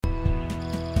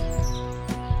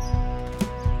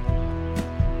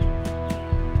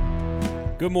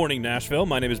Good morning, Nashville.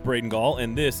 My name is Braden Gall,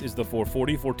 and this is the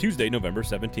 440 for Tuesday, November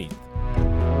 17th.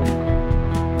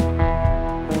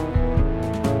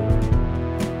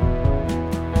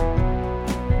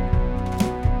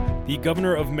 The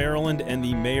governor of Maryland and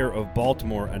the mayor of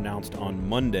Baltimore announced on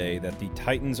Monday that the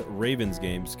Titans-Ravens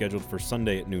game, scheduled for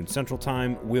Sunday at noon Central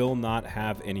Time, will not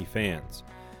have any fans.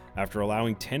 After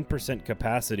allowing 10%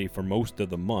 capacity for most of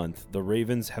the month, the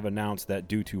Ravens have announced that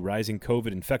due to rising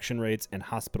COVID infection rates and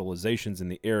hospitalizations in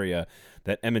the area,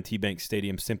 that M&T Bank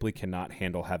Stadium simply cannot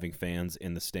handle having fans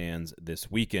in the stands this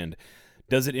weekend.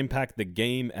 Does it impact the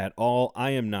game at all? I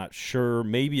am not sure.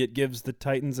 Maybe it gives the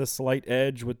Titans a slight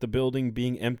edge with the building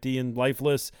being empty and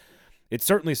lifeless. It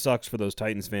certainly sucks for those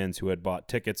Titans fans who had bought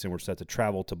tickets and were set to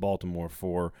travel to Baltimore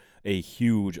for a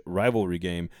huge rivalry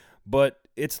game. But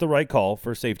it's the right call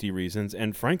for safety reasons,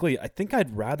 and frankly, I think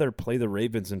I'd rather play the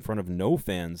Ravens in front of no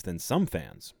fans than some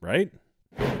fans, right?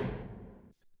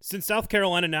 Since South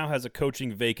Carolina now has a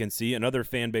coaching vacancy and other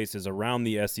fan bases around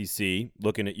the SEC,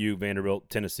 looking at you, Vanderbilt,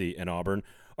 Tennessee, and Auburn,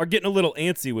 are getting a little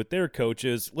antsy with their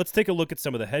coaches, let's take a look at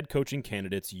some of the head coaching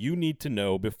candidates you need to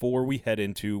know before we head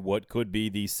into what could be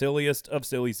the silliest of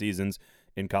silly seasons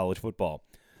in college football.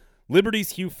 Liberty's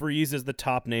Hugh Freeze is the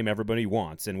top name everybody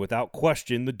wants, and without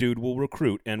question, the dude will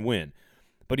recruit and win.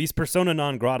 But he's persona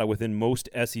non grata within most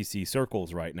SEC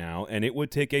circles right now, and it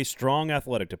would take a strong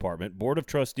athletic department, board of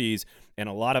trustees, and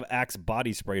a lot of Axe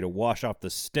body spray to wash off the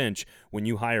stench when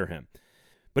you hire him.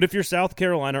 But if you're South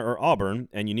Carolina or Auburn,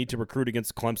 and you need to recruit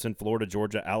against Clemson, Florida,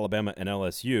 Georgia, Alabama, and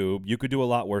LSU, you could do a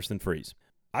lot worse than Freeze.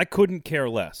 I couldn't care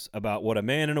less about what a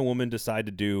man and a woman decide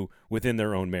to do within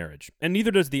their own marriage, and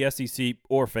neither does the SEC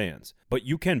or fans. But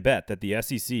you can bet that the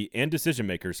SEC and decision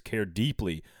makers care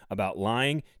deeply about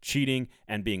lying, cheating,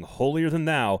 and being holier than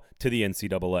thou to the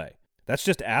NCAA. That's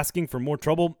just asking for more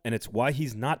trouble, and it's why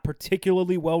he's not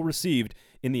particularly well received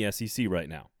in the SEC right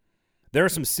now. There are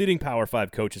some sitting Power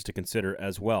 5 coaches to consider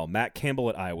as well. Matt Campbell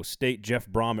at Iowa State, Jeff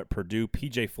Brom at Purdue,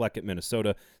 PJ Fleck at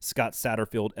Minnesota, Scott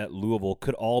Satterfield at Louisville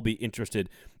could all be interested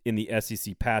in the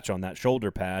SEC patch on that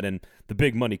shoulder pad and the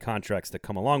big money contracts that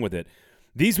come along with it.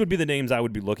 These would be the names I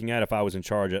would be looking at if I was in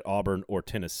charge at Auburn or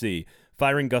Tennessee.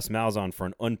 Firing Gus Malzahn for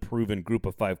an unproven Group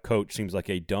of 5 coach seems like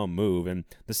a dumb move, and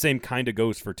the same kind of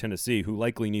goes for Tennessee, who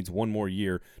likely needs one more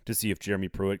year to see if Jeremy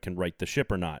Pruitt can right the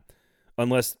ship or not.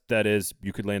 Unless, that is,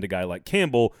 you could land a guy like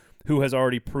Campbell, who has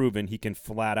already proven he can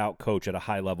flat-out coach at a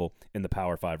high level in the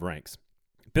Power 5 ranks.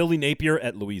 Billy Napier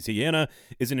at Louisiana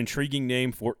is an intriguing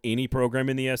name for any program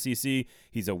in the SEC.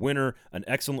 He's a winner, an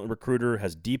excellent recruiter,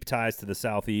 has deep ties to the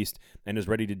Southeast, and is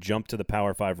ready to jump to the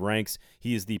Power 5 ranks.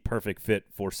 He is the perfect fit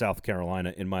for South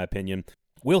Carolina, in my opinion.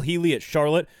 Will Healy at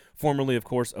Charlotte, formerly, of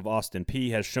course, of Austin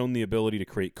Peay, has shown the ability to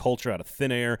create culture out of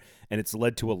thin air, and it's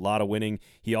led to a lot of winning.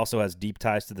 He also has deep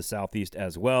ties to the Southeast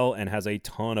as well and has a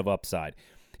ton of upside.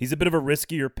 He's a bit of a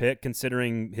riskier pick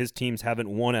considering his teams haven't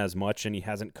won as much and he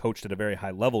hasn't coached at a very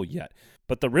high level yet.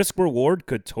 But the risk-reward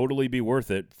could totally be worth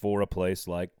it for a place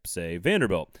like, say,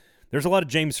 Vanderbilt. There's a lot of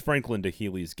James Franklin to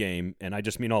Healy's game, and I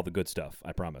just mean all the good stuff,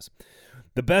 I promise.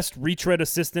 The best retread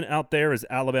assistant out there is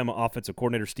Alabama offensive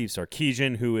coordinator Steve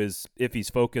Sarkisian, who is, if he's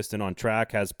focused and on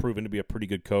track, has proven to be a pretty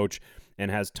good coach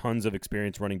and has tons of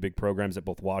experience running big programs at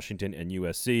both Washington and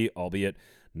USC, albeit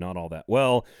not all that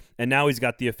well. And now he's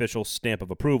got the official stamp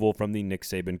of approval from the Nick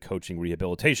Saban Coaching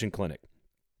Rehabilitation Clinic.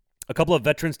 A couple of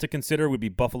veterans to consider would be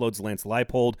Buffalo's Lance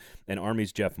Leipold and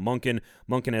Army's Jeff Monken.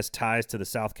 Monken has ties to the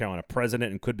South Carolina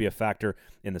president and could be a factor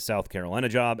in the South Carolina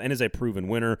job and is a proven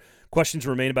winner. Questions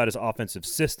remain about his offensive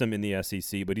system in the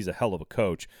SEC, but he's a hell of a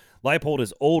coach. Leipold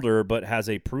is older but has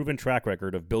a proven track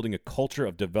record of building a culture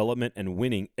of development and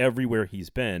winning everywhere he's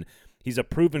been. He's a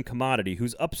proven commodity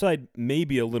whose upside may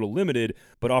be a little limited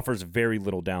but offers very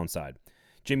little downside.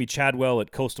 Jamie Chadwell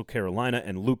at Coastal Carolina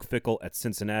and Luke Fickell at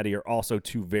Cincinnati are also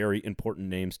two very important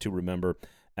names to remember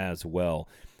as well.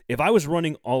 If I was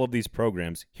running all of these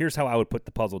programs, here's how I would put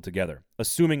the puzzle together,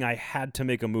 assuming I had to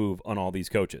make a move on all these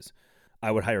coaches.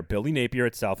 I would hire Billy Napier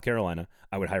at South Carolina,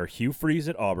 I would hire Hugh Freeze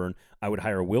at Auburn, I would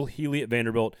hire Will Healy at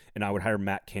Vanderbilt, and I would hire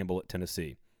Matt Campbell at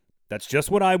Tennessee. That's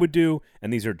just what I would do,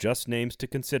 and these are just names to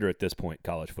consider at this point,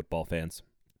 college football fans.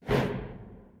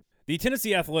 The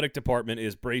Tennessee Athletic Department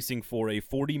is bracing for a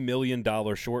 $40 million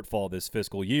shortfall this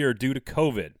fiscal year due to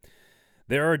COVID.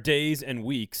 There are days and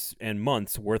weeks and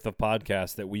months worth of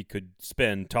podcasts that we could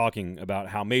spend talking about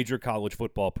how major college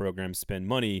football programs spend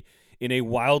money in a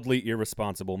wildly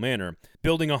irresponsible manner,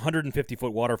 building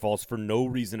 150-foot waterfalls for no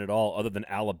reason at all other than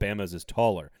Alabama's is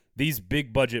taller. These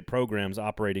big budget programs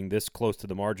operating this close to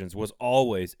the margins was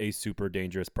always a super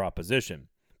dangerous proposition.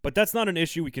 But that's not an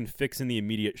issue we can fix in the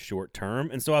immediate short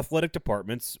term, and so athletic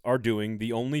departments are doing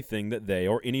the only thing that they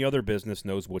or any other business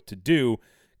knows what to do: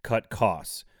 cut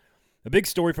costs. A big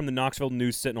story from the Knoxville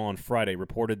News Sentinel on Friday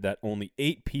reported that only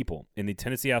 8 people in the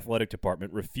Tennessee Athletic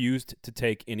Department refused to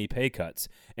take any pay cuts,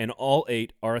 and all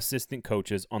 8 are assistant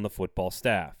coaches on the football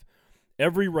staff.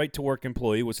 Every right-to-work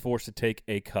employee was forced to take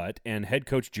a cut, and head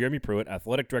coach Jeremy Pruitt,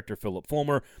 athletic director Philip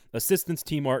Fulmer, assistants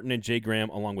T. Martin and Jay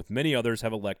Graham, along with many others,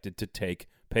 have elected to take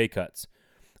pay cuts.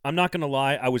 I'm not going to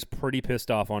lie, I was pretty pissed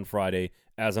off on Friday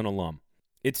as an alum.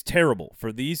 It's terrible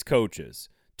for these coaches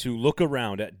to look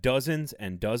around at dozens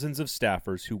and dozens of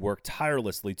staffers who work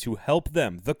tirelessly to help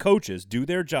them, the coaches, do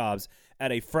their jobs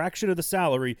at a fraction of the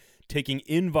salary, taking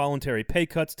involuntary pay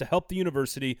cuts to help the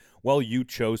university while you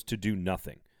chose to do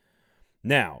nothing.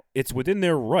 Now, it's within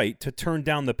their right to turn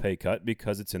down the pay cut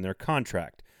because it's in their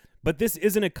contract. But this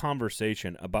isn't a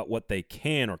conversation about what they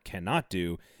can or cannot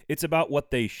do. It's about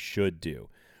what they should do.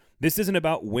 This isn't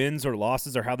about wins or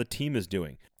losses or how the team is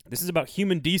doing. This is about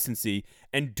human decency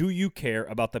and do you care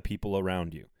about the people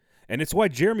around you? And it's why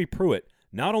Jeremy Pruitt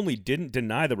not only didn't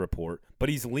deny the report, but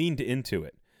he's leaned into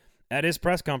it. At his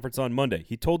press conference on Monday,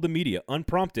 he told the media,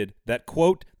 unprompted, that,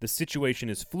 quote, the situation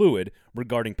is fluid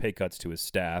regarding pay cuts to his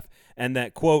staff, and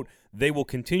that, quote, they will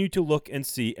continue to look and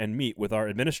see and meet with our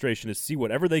administration to see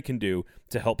whatever they can do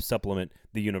to help supplement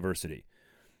the university.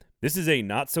 This is a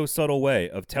not-so-subtle way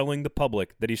of telling the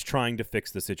public that he's trying to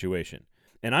fix the situation.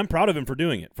 And I'm proud of him for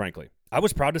doing it, frankly. I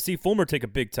was proud to see Fulmer take a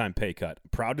big-time pay cut.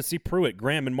 Proud to see Pruitt,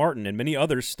 Graham, and Martin, and many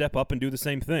others step up and do the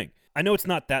same thing. I know it's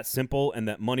not that simple, and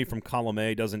that money from column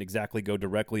A doesn't exactly go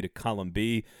directly to column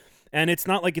B. And it's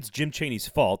not like it's Jim Chaney's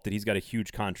fault that he's got a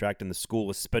huge contract and the school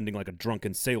is spending like a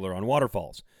drunken sailor on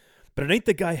waterfalls. But it ain't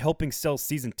the guy helping sell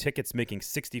season tickets making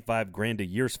 $65,000 a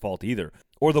year's fault either.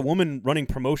 Or the woman running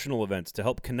promotional events to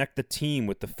help connect the team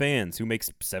with the fans who makes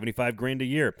 $75,000 a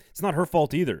year. It's not her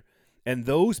fault either. And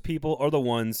those people are the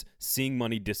ones seeing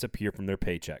money disappear from their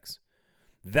paychecks.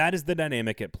 That is the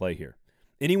dynamic at play here.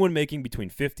 Anyone making between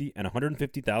 $50,000 and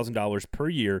 $150,000 per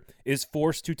year is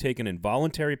forced to take an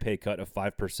involuntary pay cut of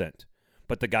 5%.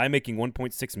 But the guy making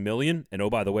 $1.6 million, and oh,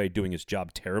 by the way, doing his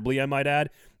job terribly, I might add,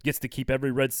 gets to keep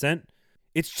every red cent?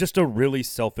 It's just a really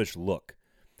selfish look.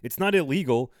 It's not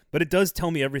illegal, but it does tell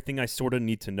me everything I sort of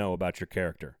need to know about your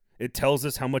character. It tells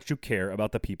us how much you care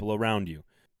about the people around you.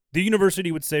 The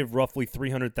university would save roughly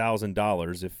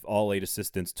 $300,000 if all 8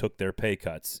 assistants took their pay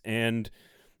cuts, and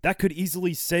that could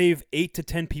easily save 8 to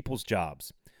 10 people's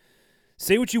jobs.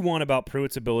 Say what you want about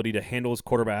Pruitt's ability to handle his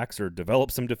quarterbacks or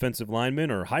develop some defensive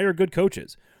linemen or hire good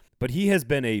coaches, but he has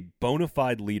been a bona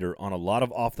fide leader on a lot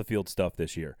of off-the-field stuff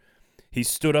this year. He's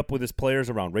stood up with his players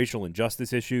around racial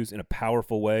injustice issues in a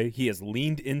powerful way. He has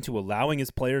leaned into allowing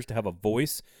his players to have a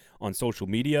voice on social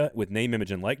media with name,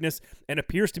 image, and likeness, and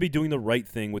appears to be doing the right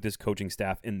thing with his coaching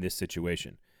staff in this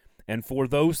situation. And for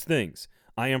those things,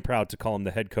 I am proud to call him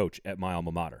the head coach at my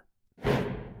alma mater.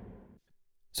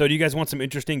 So do you guys want some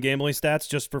interesting gambling stats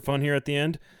just for fun here at the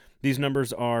end? These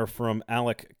numbers are from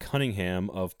Alec Cunningham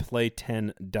of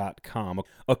Play10.com.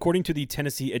 According to the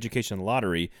Tennessee Education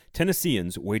Lottery,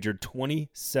 Tennesseans wagered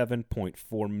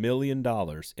 $27.4 million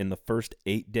in the first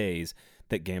 8 days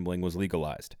that gambling was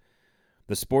legalized.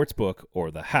 The sportsbook,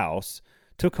 or the house,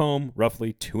 took home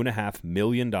roughly $2.5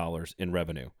 million in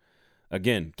revenue.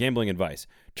 Again, gambling advice.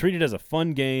 Treat it as a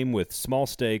fun game with small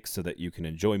stakes so that you can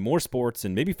enjoy more sports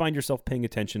and maybe find yourself paying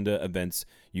attention to events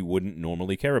you wouldn't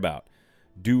normally care about.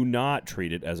 Do not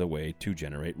treat it as a way to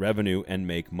generate revenue and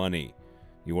make money.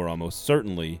 You are almost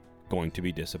certainly going to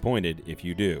be disappointed if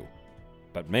you do.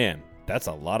 But man, that's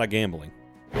a lot of gambling.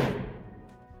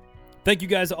 Thank you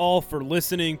guys all for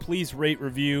listening. Please rate,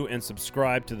 review, and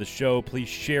subscribe to the show. Please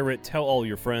share it. Tell all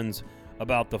your friends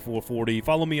about the 440.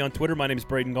 Follow me on Twitter. My name is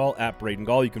Braden Gall, at Braden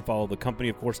Gall. You can follow the company,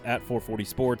 of course, at 440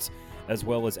 Sports, as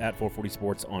well as at 440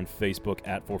 Sports on Facebook,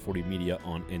 at 440 Media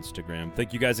on Instagram.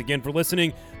 Thank you guys again for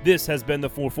listening. This has been the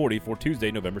 440 for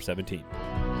Tuesday, November 17th.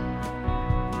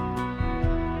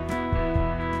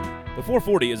 The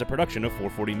 440 is a production of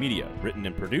 440 Media, written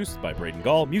and produced by Braden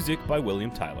Gall, music by William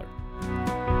Tyler.